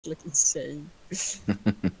like insane.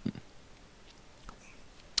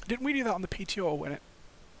 Didn't we do that on the PTO when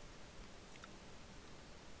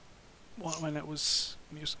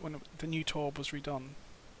the new Torb was redone?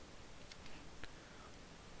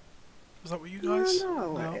 Was that what you guys?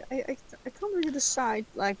 No. I can't really decide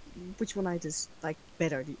like which one I just like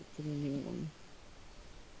better, the new one.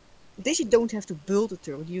 This you don't have to build a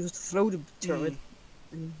turret, you just throw the turret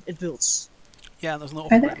and it builds. Yeah, and there's no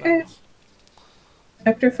I upgrade think levels.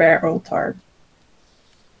 I prefer old Targ.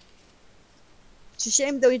 It's a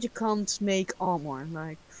shame though that you can't make armor,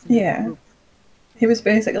 like Yeah. group. He was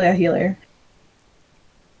basically a healer.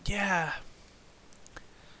 Yeah.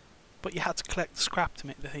 But you had to collect the scrap to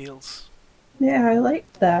make the heals. Yeah, I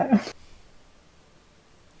liked that.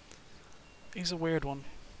 He's a weird one.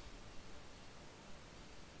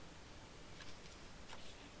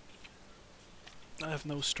 I have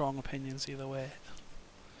no strong opinions either way.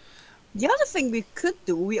 The other thing we could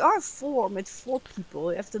do, we are with 4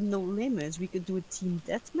 people, after no limits, we could do a team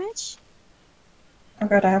deathmatch. Oh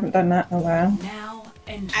god, I haven't done that in a while. Now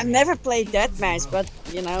I've never played deathmatch, but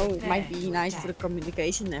you know, it might be nice for the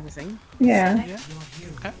communication and everything. Yeah. Yeah.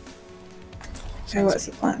 Okay. So what's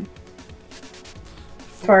the plan?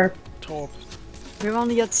 For Torb. We're on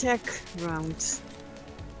the attack round.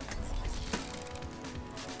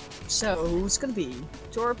 So, who's gonna be?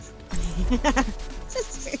 Torp?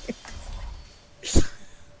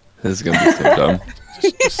 This is gonna be so dumb.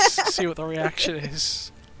 Just see what the reaction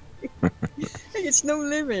is. Hey, it's no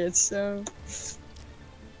limit, so...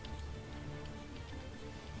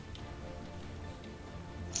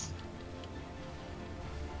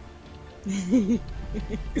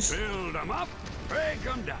 Build them up, break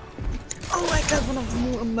them down. Oh, I got one of the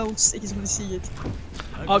new emotes. I just want to see it.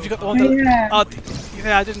 Oh, have you got the one that... yeah. Oh,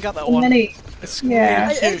 yeah, I didn't get that one. many. It's Yeah.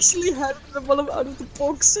 really I cute. actually had one of out of the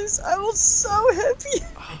boxes. I was so happy.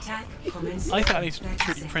 attack commences. I think I need to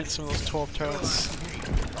 3D print some of those Torb turrets.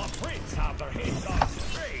 The Prince have their heads on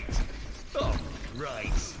straight. Oh,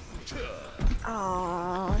 right.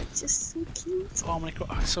 Aww, it's just so cute. Oh my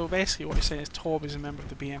god. So basically what you're saying is Torb is a member of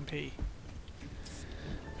the BMP.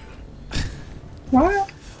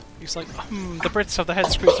 What? He's like, the Brits have the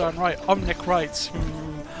head screws on right. Nick writes.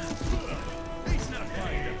 He's not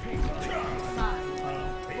going to pick 5,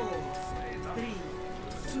 4, 3,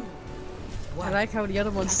 2, I like how the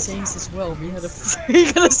other ones changed as well. We had a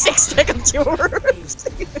we got a 6-second yours.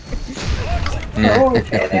 Oh,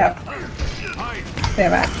 okay, they're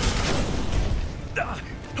back.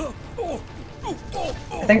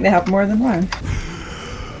 I think they have more than one.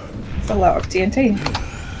 It's a lot of TNT.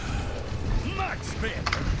 Max Smith.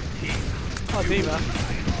 Oh, Diva.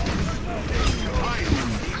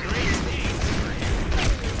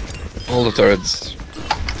 All the turrets.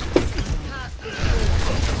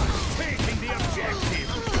 Taking the objective.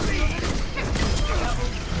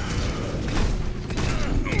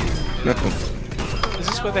 No. Is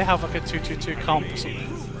this where they have like a 2-2-2 comp or something?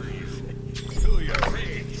 To your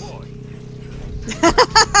main point.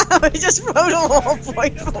 We just wrote a whole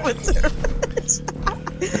point from a turret.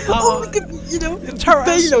 Oh, we could, you know, the turret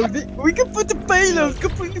has- payload. We could put the payload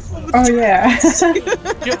completely from a Oh turret.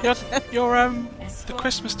 yeah. Your the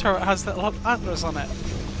Christmas turret has that lot of antlers on it.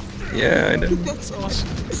 Yeah, I know. That's awesome.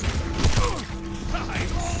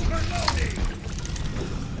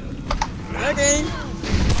 Okay.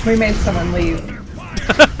 We made someone leave.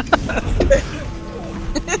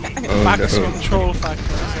 Oh Maximum no. troll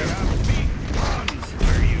factor.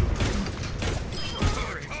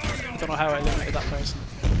 Don't know how I eliminated that person.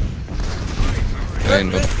 I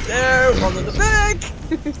know. There, one in the back.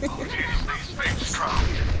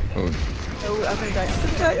 Oh, Oh, I'm gonna die.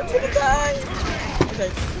 I'm gonna die. Okay.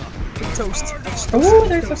 Toast. Oh,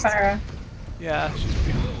 there's a Farah. Yeah, she's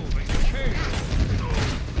beautiful.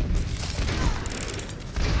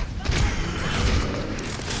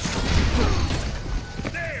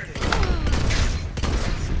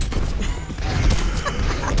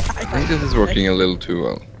 I think this is working a little too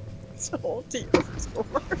well. It's a whole team of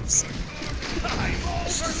storms.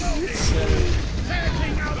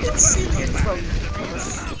 It's singing from.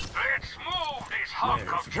 Let's move this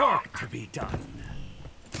hunk of junk to be done.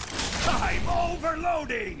 I'm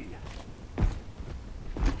overloading.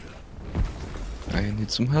 I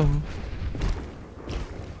need some help.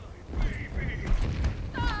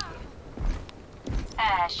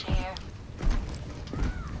 Ash here.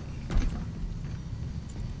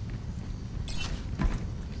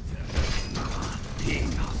 King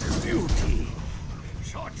of beauty.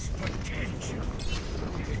 Such potential.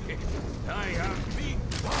 I have been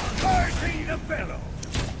burning the fellow.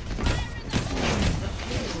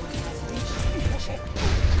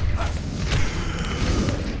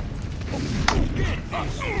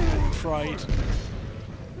 fried.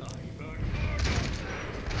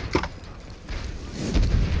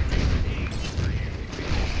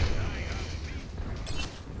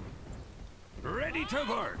 Ready to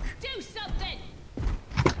work. Do something!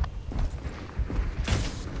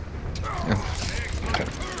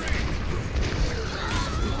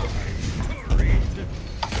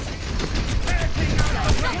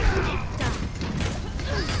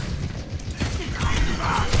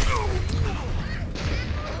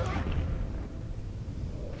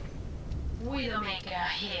 Widowmaker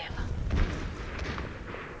here.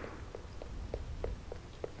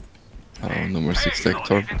 Oh, no more 6-stack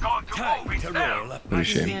Torb. Time to roll up. What a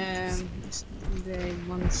shame. Yeah, they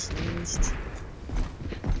once finished.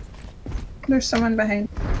 There's someone behind.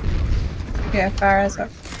 Yeah, Farah's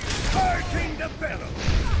up. Starting the bellow.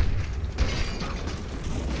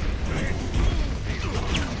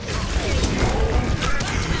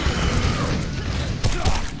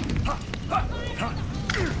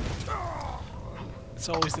 It's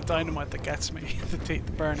always the dynamite that gets me, the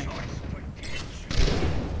burning.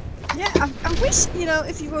 Yeah, I wish, you know,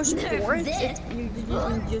 if you were support, you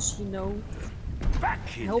can just, you know, Back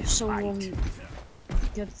in help this someone fight.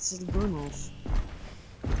 get the burn off.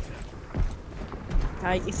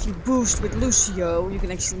 Like, if you boost with Lucio, you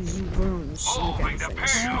can actually use burns in the kind of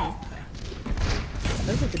face.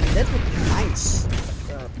 That would be nice.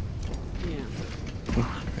 But, yeah.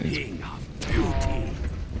 King of beauty.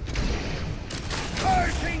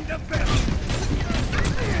 Starting the bellow.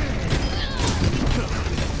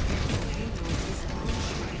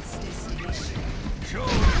 Show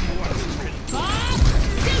them what you can do.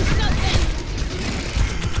 Do something!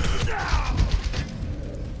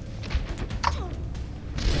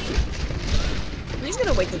 I'm just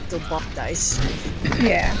gonna wait until Bob dies.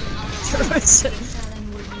 Yeah.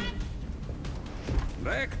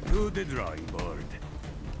 Back to the drawing board.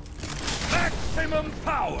 Maximum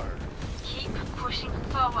power. Keep pushing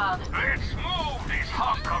forward. Let's move this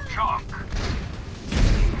hunk of chalk.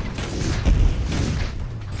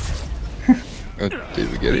 Oh, did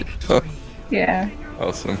we get it? Oh, Yeah.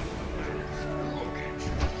 awesome.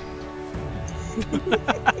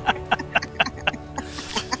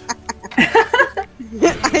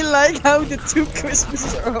 I like how the two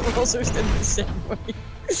Christmases are also still the same way.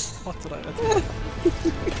 What did I do?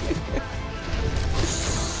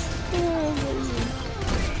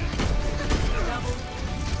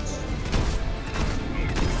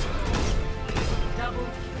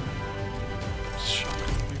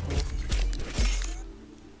 Shocking people.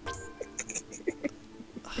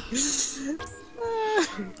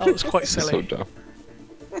 That was quite So silly. dumb.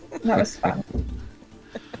 That was fun.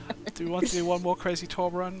 Do you want to do one more crazy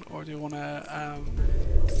Torb run, or do you want to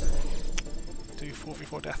do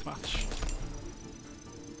 4v4 deathmatch?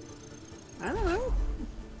 I don't know.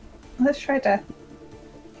 Let's try death.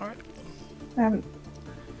 Alright.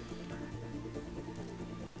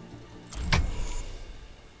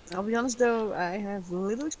 I'll be honest though, I have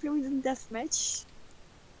little experience in deathmatch.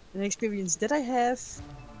 And the experience that I have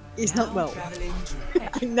is not well.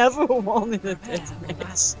 I never won in a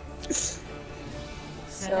deathmatch.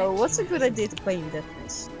 So what's a good idea to play in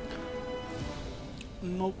deathmatch?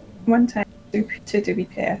 Nope. One time to do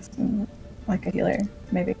BPS and like a healer,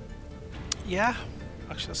 maybe. Yeah,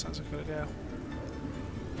 actually that sounds like a good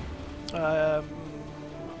idea.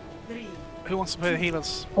 Who wants to play the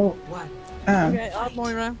healers? Oh. Okay, up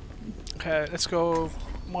Moira. Okay, let's go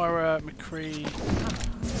Moira, McCree,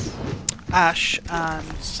 Ash, and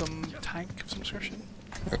some tank of some description.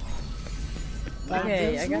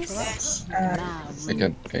 Okay, I got that.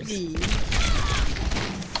 Again, okay.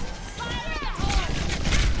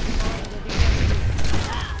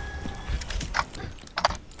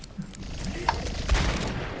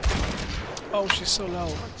 Oh, she's so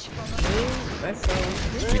low.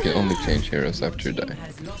 We can only change heroes after you die.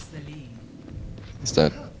 Is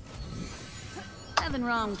that? Nothing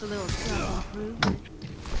wrong with a little self-improvement.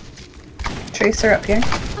 Tracer up here.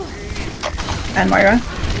 And Moira.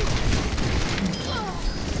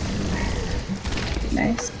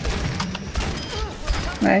 Nice.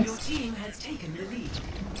 Nice.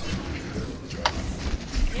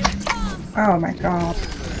 Oh my god.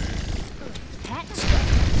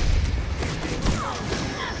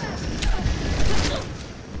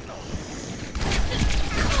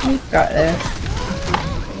 We've got this.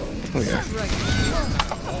 Oh yeah.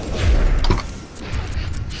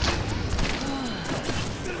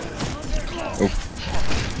 Oh.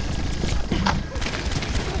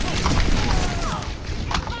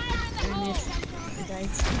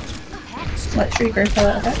 Let's regroup a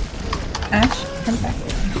little bit. Ash, come back.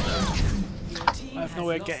 I have no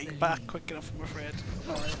way of getting back quick enough, I'm afraid.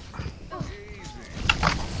 Alright.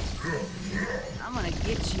 I'm gonna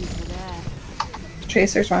get you for that.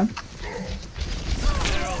 Tracer's one.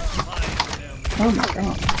 Oh my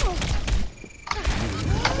god.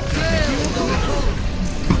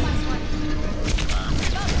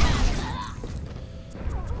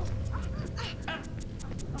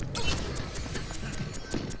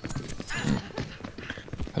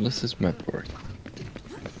 How does this map work?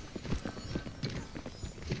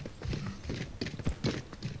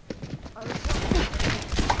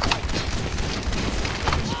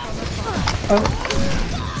 Oh.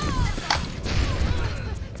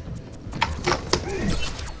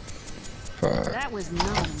 Fuck. That was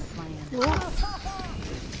not in the plan.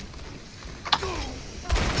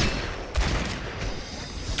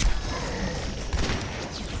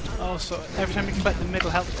 Oh, so every time you collect the middle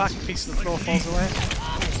health pack, a piece of the floor falls away?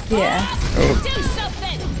 Yeah. Oh, Do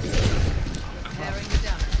something!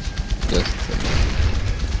 just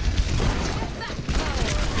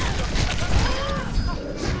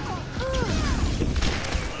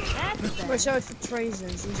Watch out for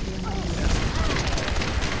tracers. He's behind you.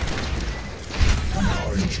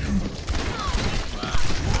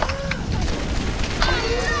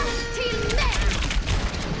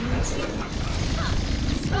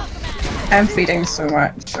 I'm feeding so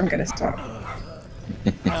much. I'm gonna stop.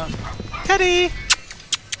 Teddy!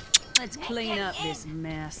 Let's clean up this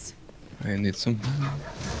mess. I need some.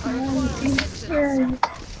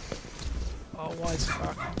 Oh, why is it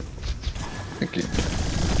dark? Thank you.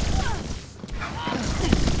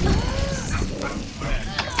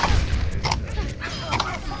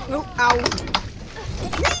 Oh, ow.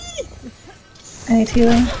 I need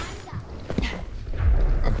healing.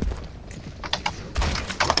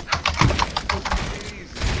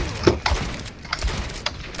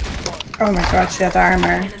 Oh my god, she had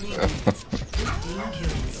armor.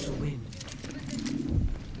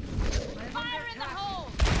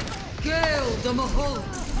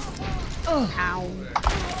 Oh, ow.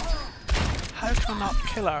 How can I not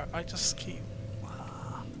kill her? I just keep...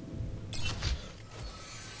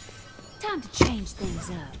 Time to change things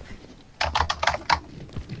up.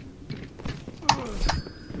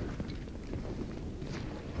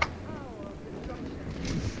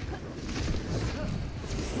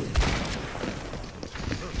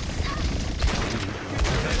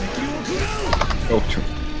 Oh, two.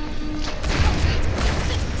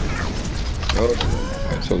 Oh,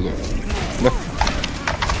 I'm so low. No.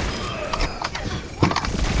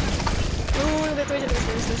 Oh, wait.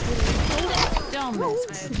 Don't mess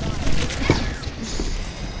with me.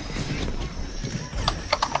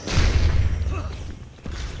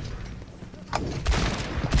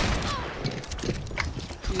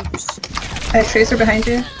 Tracer behind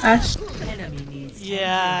you, Ash.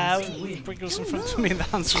 Yeah, Briggle's in front of me and the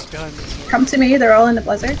Hansel's behind me. Come to me, they're all in the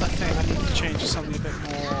blizzard. I think I need to change to something a bit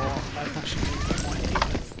more... I can actually do a bit more hit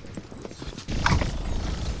with.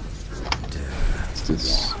 What's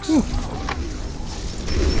this?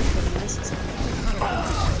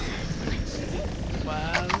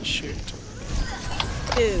 Well, shoot.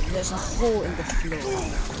 Dude, there's a hole in the floor.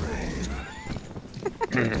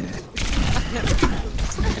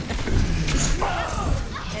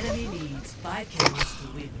 Enemy needs 5 kills to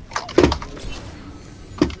win.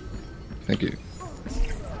 Thank you.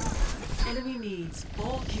 Enemy needs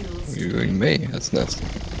 4 kills. You're doing me? That's nasty.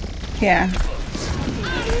 Yeah.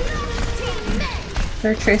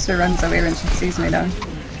 Their Tracer runs away when she sees me though.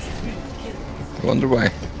 I wonder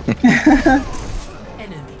why.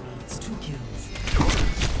 Enemy needs 2 kills.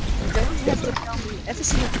 Don't you have to tell me every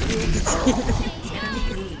single kill?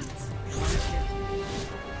 Enemy needs 1 kill.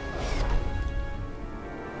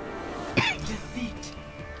 Defeat.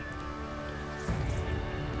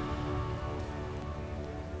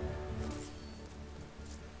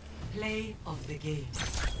 Play of the game.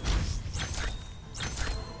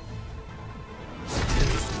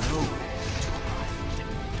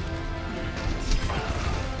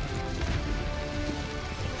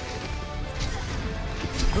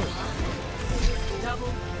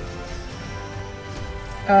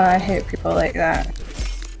 Oh, I hate people like that.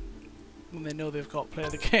 When they know they've got to play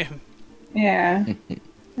the game. Yeah.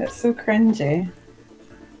 It's so cringy.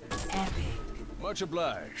 Epic. Much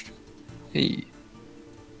obliged. Hey.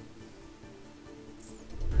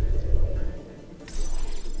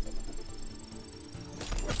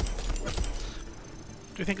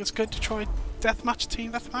 Do you think it's good to try deathmatch,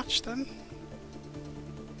 team deathmatch then?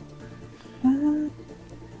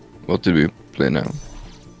 What did we play now?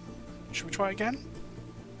 Should we try again?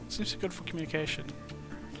 Seems good for communication.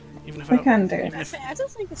 Even if We I can do. even if, I don't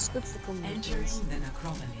think it's good for communities. Entering the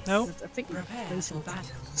necropolis. no, I think we Prepare play for some battle.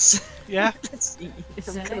 battles. yeah. Let's see. I'm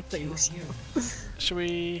gonna Select play your this. hero. Should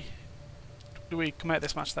we? Do we come out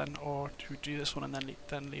this match then, or do we do this one and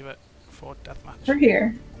then leave it for deathmatch? We're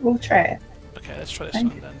here. We'll try it. Okay, let's try this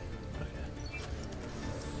Thank one then. Okay.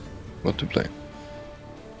 What to play?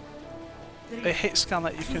 A hit scan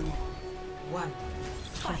that you can 1.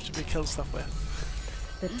 comfortably kill stuff with.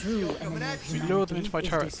 The true enemy We lure them into my is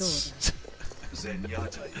turrets.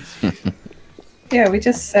 Zenyatta is here. Yeah, we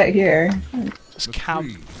just sit here. Just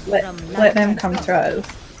camp. Let them come to us.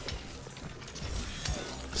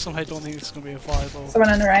 Somehow don't think it's going to be a viable. Someone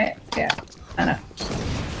on the right? Yeah. I know.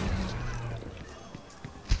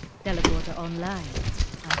 Teleporter online.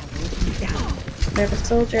 I have opened We have a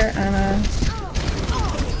soldier and a.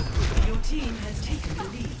 Your team has taken the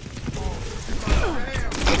lead.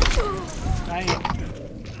 Dang.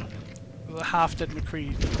 The half-dead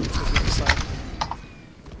McCree to the other side.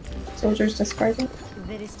 Soldier's discarded.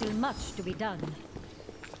 There is still much to be done.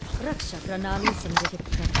 Raksha Pranali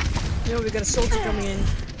Samritit. You know, we got a soldier coming in.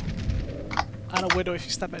 And a widow if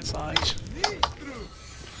you step outside.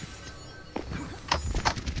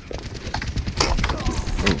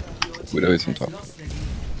 Widow is on top. Lost the lead.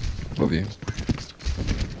 Above you.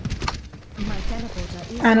 My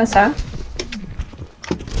teleporter is Anna's half.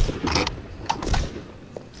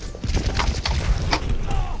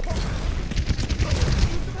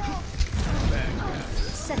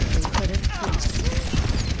 sentry turret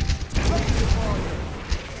placed.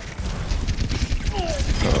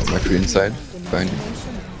 Oh, McCree inside. Behind you.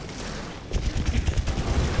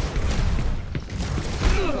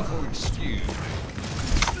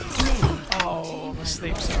 Oh, I'm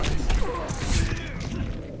asleep, sorry.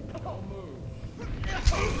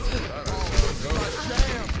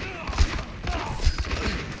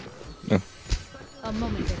 A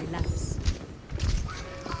momentary lapse.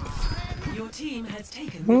 Your team has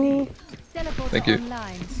taken the lead. Teleporter Thank you.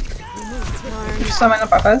 online. Remove Someone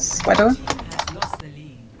above us. Widow. Your team has lost the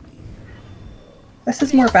lead. This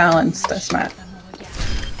is more balanced, this map.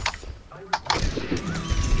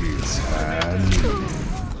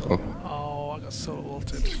 Oh, Oh, I got so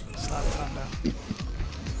ulted. Slap panda.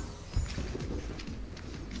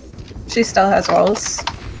 She still has walls.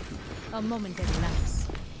 a momentary lapse.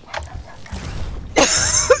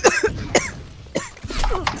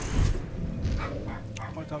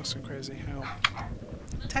 My dog's so crazy. Hang on.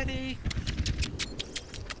 Teddy!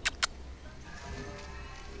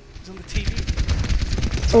 He's on the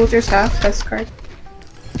TV. Soldier's half. Discard.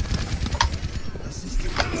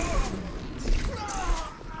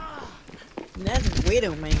 That's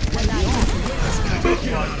Widowmaker.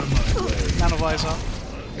 Nanovisor.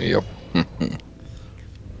 yep.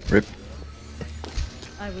 Rip.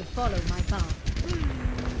 I will follow my path.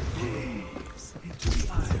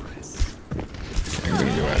 I'm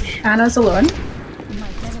gonna go Ash. Anna's alone. My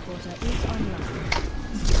teleporter is online.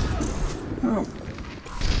 Oh.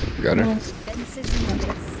 Got her. Fences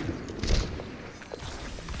notice.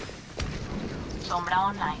 Sombra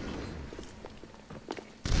online.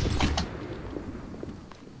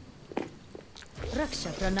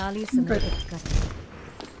 Raksha Pranali Samritit.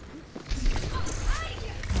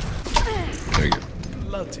 There you go.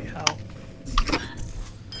 Bloody hell.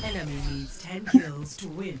 Enemy needs 10 kills to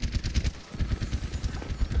win.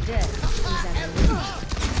 Death is at a limit.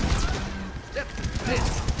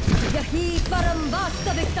 Yahi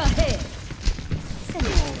Parambasta Viktahe.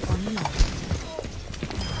 Sentry online.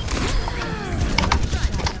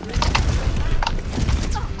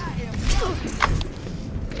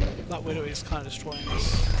 That widow is kind of destroying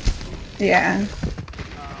us. Yeah.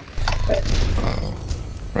 Oh.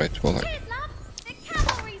 Right, well, like, The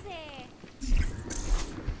cavalry's here.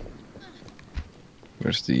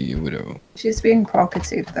 where's the widow? She's being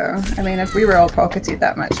pocketed though. I mean, if we were all pocketed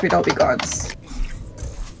that much, we'd all be gods.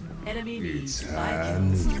 Enemy needs 5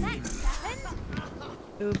 kills.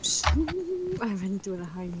 Oops. I ran into a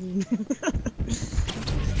high knee.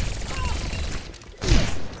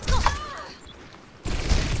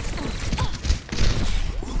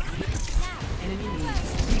 Enemy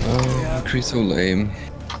needs Oh, McCree's so lame.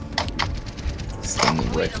 Stand on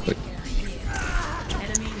the right click.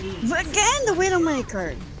 enemy needs Again, the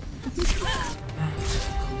Widowmaker!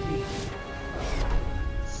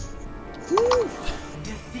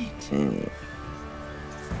 defeat.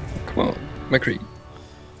 Come on, McCree.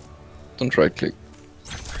 Don't right click.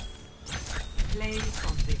 Play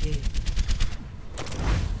of the game.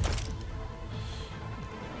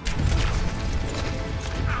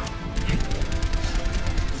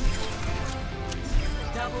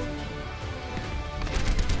 Double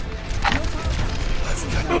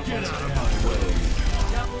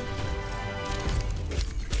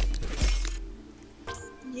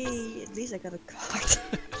Yay, at least I got a card.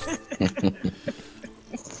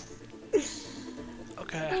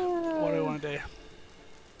 Okay, what do we want to do?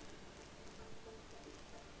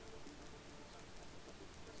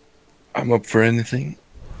 I'm up for anything.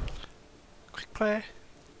 Quick play?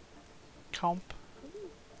 Comp?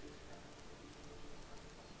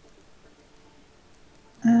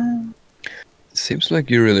 Seems like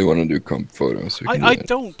you really want to do comp photos. We can I do it.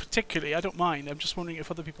 don't particularly, I don't mind. I'm just wondering if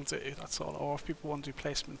other people do, that's all. Or if people want to do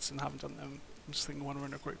placements and haven't done them. I'm just thinking want to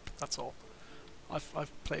run a group, that's all.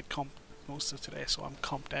 I've played comp most of today, so I'm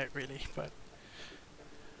comped out really, but...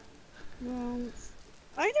 Well,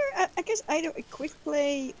 I guess either a quick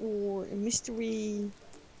play or a mystery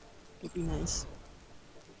would be nice.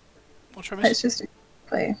 What's your It's just a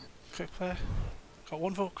play. quick play? Got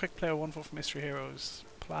one vote quick play or one vote for Mystery Heroes.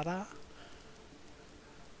 Plata?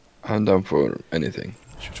 I'm down for anything.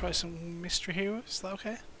 Should we try some Mystery Heroes? Is that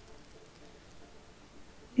okay?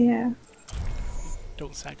 Yeah.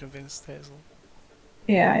 Don't sound convinced, Hazel.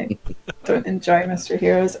 Yeah, I don't enjoy Mr.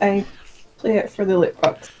 Heroes. I play it for the loot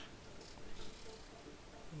box.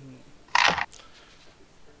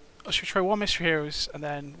 Oh, should we try one Mystery Heroes and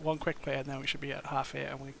then one quick play, and then we should be at half 8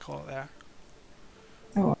 and we call it there.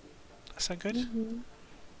 Oh. That sound good?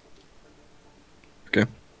 Okay.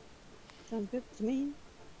 Sounds good to me.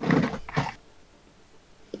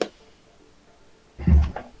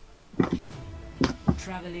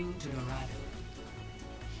 Traveling to Dorado.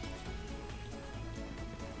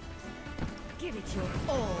 Give it your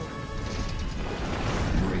all.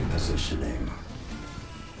 Repositioning.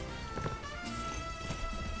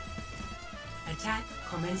 Attack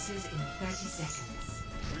commences in 30 seconds.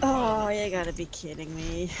 Oh, you gotta be kidding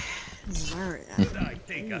me. Mario. I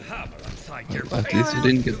take a hammer inside your At least you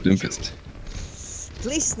didn't get Doomfist.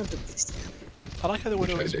 Please not do this. I like how the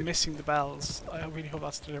Widow is Tried it. missing the bells. I really hope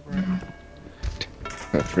that's deliberate.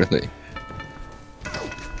 Really?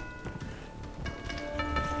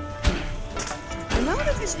 I know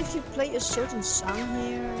that is if you play a certain song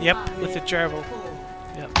here. Yep, with the gerbil.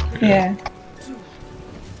 Yep. Yeah.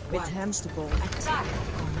 With hamster ball,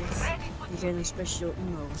 you get a special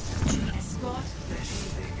emo.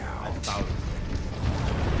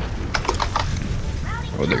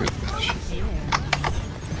 Oh, there goes.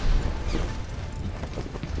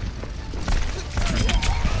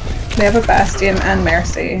 They have a Bastion and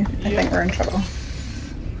Mercy. I think we're in trouble.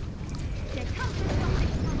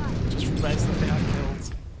 Just res that they have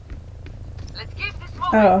killed. Let's keep this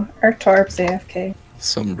Oh, our Torb's AFK.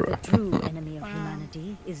 Sombra. True enemy of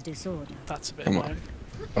humanity is disorder. That's a bit Come on. annoying.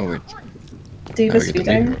 Oh wait. Diva's we get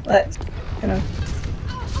to feeding. leave her. Let's kind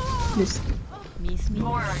of use. Miss me.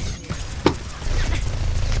 more.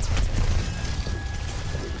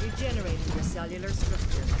 Regenerating your cellular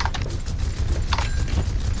structure.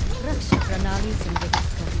 Raksha Pranali Sindhika.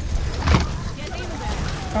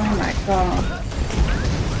 Oh my god.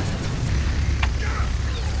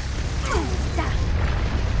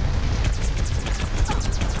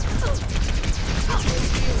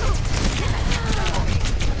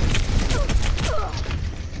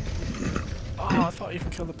 Oh, I thought you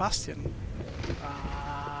could kill the Bastion.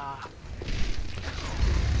 Ah.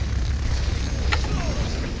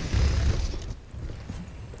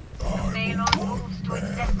 Payload moves to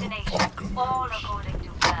its destination, all according to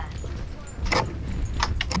plan.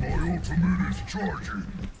 My ultimate is charging.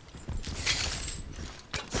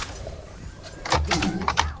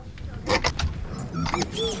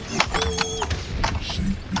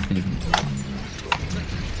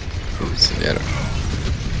 Señora.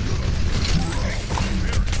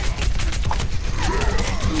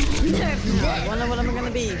 I wonder what I'm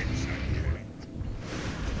gonna be.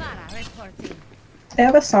 They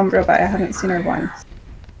have a Sombra, but I haven't seen her once.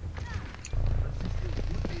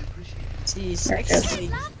 She's There it is.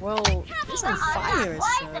 actually, well, she's on fire,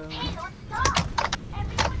 so.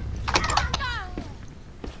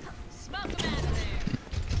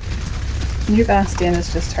 New Bastion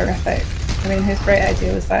is just horrific. I mean, whose great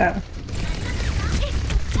idea was that?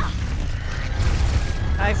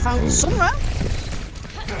 I found Sombra.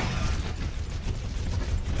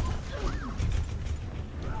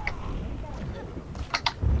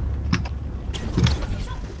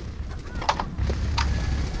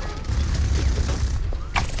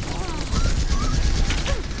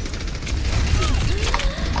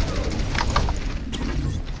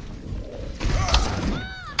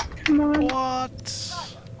 Come on. What?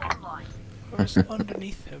 Who's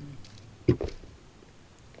underneath him?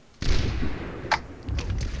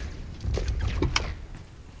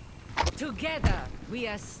 Together we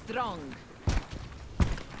are strong.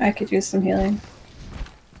 I could use some healing.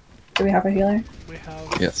 Do we have a healer? We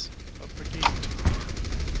have Yes. a brigade.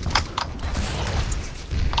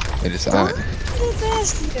 It is I. The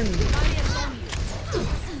Bastion!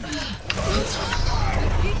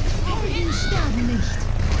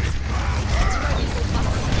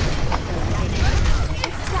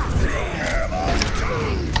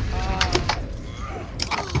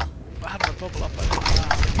 I had my bubble up.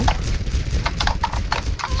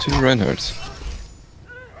 Two Reinhardts.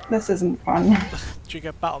 This isn't fun. Did you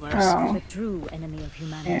get battle nurse? Oh. The true enemy of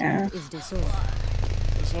humanity Yeah. is disorder.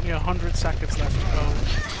 There's only 100 seconds left to go.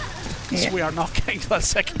 Because Yeah. we are not getting to that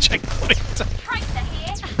second checkpoint. Tracer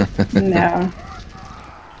here. No.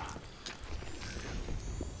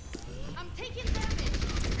 I'm taking damage.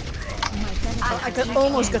 I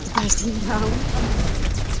almost got the Bastion down.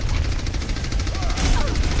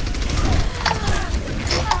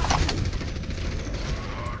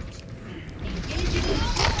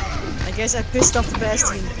 I guess I pissed off the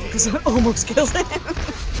Bastion because I almost killed him.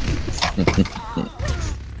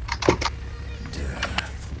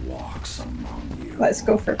 Let's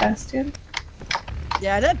go for Bastion.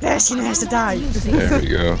 Yeah, that Bastion has to die. There we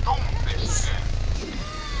go.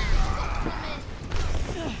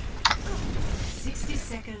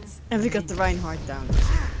 And we got the Reinhardt down.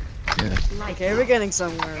 Yeah. Okay, we're getting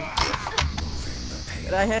somewhere.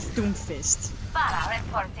 But I have Doomfist. Para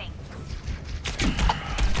reporting.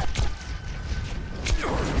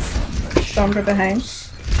 Sombra behind.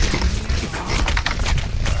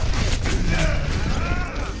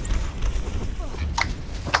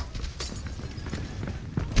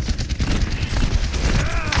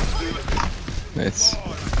 Nice.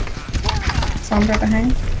 Sombra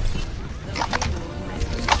behind.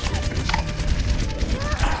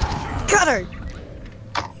 Got her!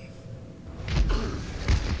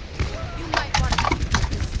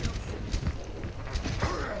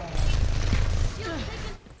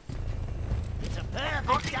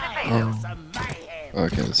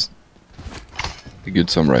 Okay, that's a good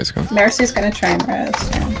sunrise come. Mercy's gonna try and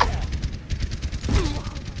rest. Yeah.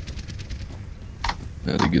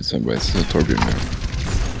 Yeah, the good sunrise. So Torbjorn now.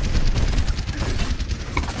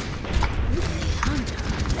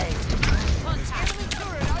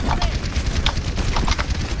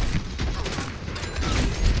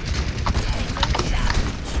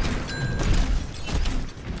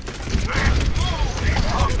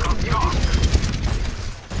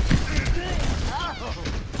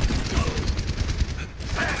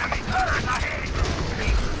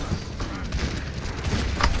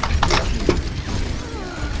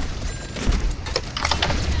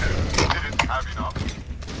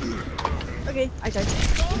 Okay, I died.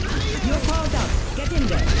 You're powered up. Get in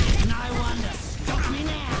there. I wonder. Stop me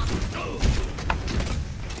now.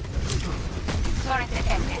 Turret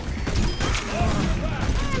detected.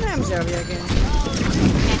 And I'm Zarya again.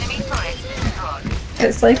 Enemy turret destroyed.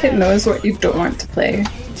 It's like it knows what you don't want to play.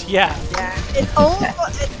 Yeah. Yeah, it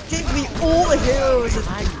gave me all the heroes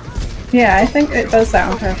that Yeah, I think it does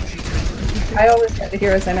that on purpose. I always get the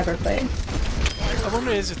heroes I never play. I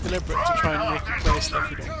wonder is it deliberate to try and make you play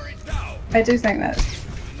stuff you don't. I do think that.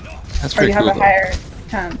 That's Or pretty you have cool a though. higher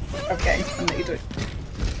chance of getting something that you do.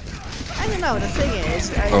 I don't know, the thing is,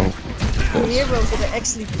 the Oh. heroes that I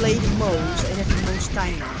actually play the most, I have the most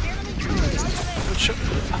time on.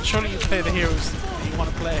 But surely you play the heroes that you want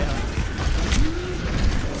to play.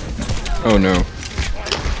 Oh no.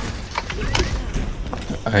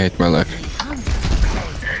 I hate my life.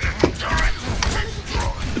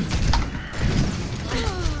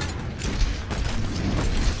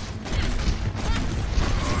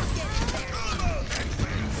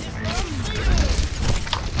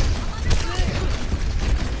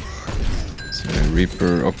 So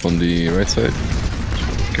Reaper up on the right side.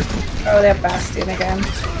 Careful. Oh, they have Bastion again.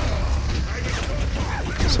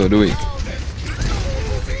 So do we.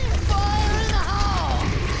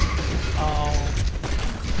 Oh.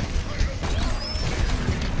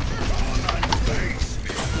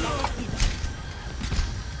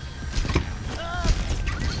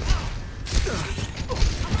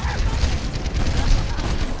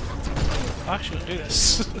 I shouldn't do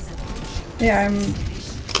this. Yeah, I'm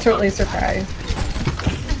totally surprised.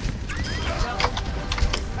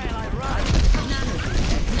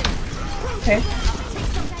 Okay.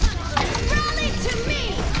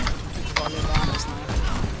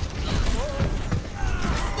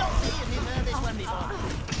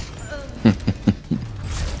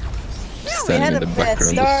 We Standing had in a the bad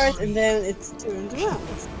background. start and then it turned around.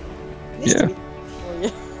 Needs to Yeah. be for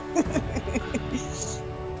you.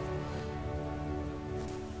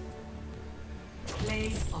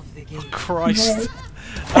 Play of the game. Christ.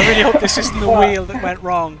 I really hope this isn't the wheel that went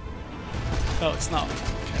wrong. No, it's not.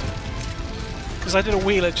 Because I did a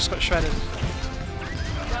wheel, it just got shredded.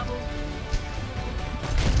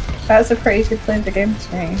 That's a pretty good play of the game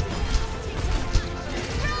to me.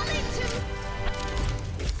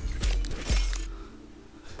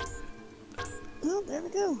 Well, there we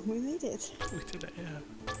go. We made it. We did it,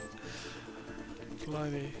 yeah.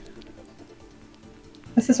 Blimey.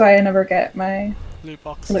 This is why I never get my Loot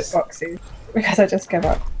boxes. loot boxes, because I just give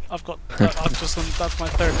up. I've got. I've just done. That's my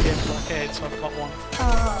third game for arcade, so I've got one.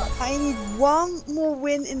 I need one more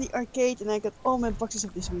win in the arcade, and I got all my boxes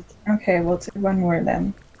of this week. Okay, we'll do one more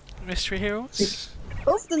then. Mystery Heroes.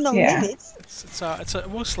 Both of them don't Yeah. need it. It's a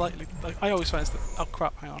most likely. Like I always find it's the. Oh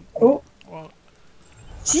crap! Hang on. Oh, Well,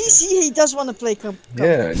 See, he does want to play comp.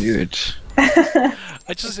 Yeah, I knew it.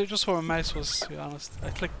 it just where my mouse was. To be honest, I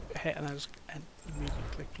clicked hit and I was and immediately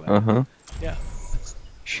click play. Uh-huh. Yeah.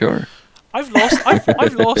 Sure. I've lost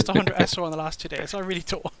 100 SO in the last 2 days. I really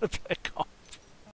don't want to play comp.